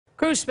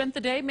Crews spent the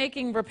day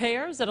making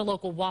repairs at a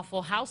local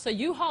Waffle House. A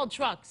U-Haul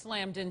truck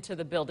slammed into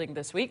the building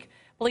this week.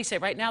 Police say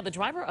right now the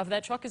driver of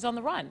that truck is on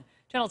the run.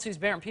 Channel 2's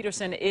Barrett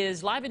Peterson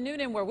is live in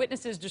Noonan, where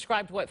witnesses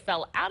described what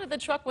fell out of the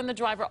truck when the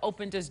driver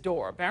opened his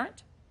door.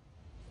 Barrett?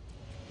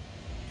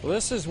 Well,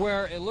 this is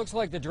where it looks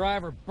like the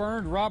driver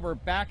burned rubber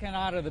backing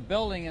out of the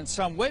building, and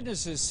some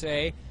witnesses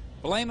say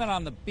blame it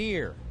on the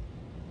beer.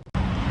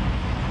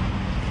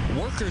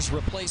 Workers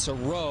replace a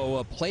row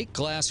of plate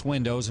glass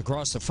windows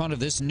across the front of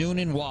this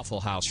Noonan Waffle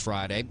House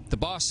Friday. The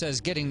boss says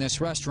getting this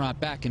restaurant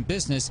back in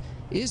business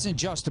isn't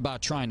just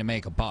about trying to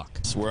make a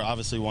buck. We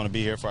obviously want to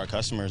be here for our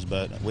customers,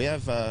 but we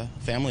have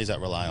families that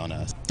rely on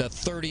us. The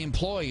 30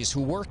 employees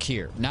who work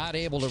here not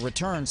able to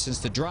return since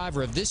the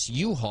driver of this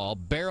U-Haul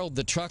barreled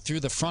the truck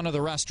through the front of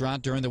the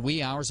restaurant during the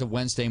wee hours of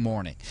Wednesday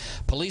morning.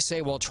 Police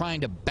say while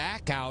trying to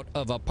back out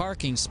of a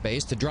parking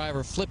space, the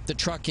driver flipped the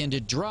truck into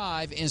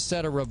drive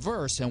instead of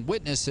reverse, and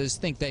witnesses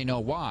think they know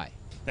why.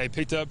 They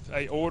picked up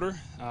a order,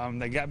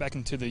 they got back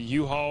into the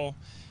U-Haul,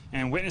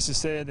 and witnesses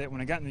said that when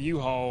they got in the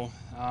U-Haul,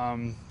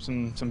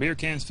 some beer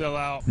cans fell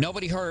out.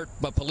 Nobody hurt,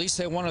 but police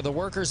say one of the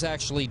workers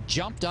actually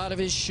jumped out of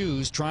his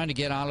shoes trying to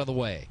get out of the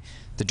way.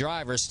 The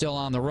driver is still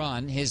on the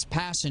run. His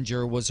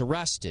passenger was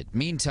arrested.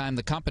 Meantime,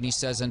 the company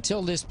says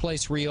until this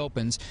place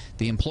reopens,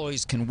 the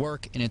employees can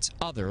work in its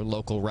other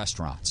local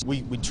restaurants.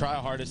 We try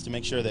our hardest to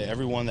make sure that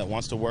everyone that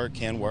wants to work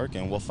can work,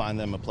 and we'll find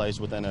them a place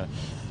within a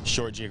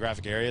short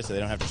geographic area so they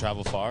don't have to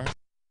travel far.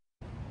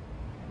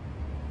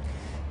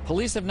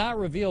 Police have not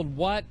revealed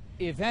what,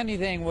 if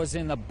anything, was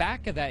in the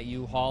back of that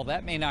U-Haul.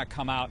 That may not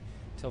come out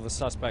till the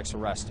suspect's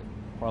arrested.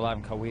 For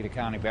 11 Coweta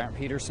County, Barrett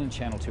Peterson,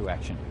 Channel 2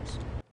 Action News.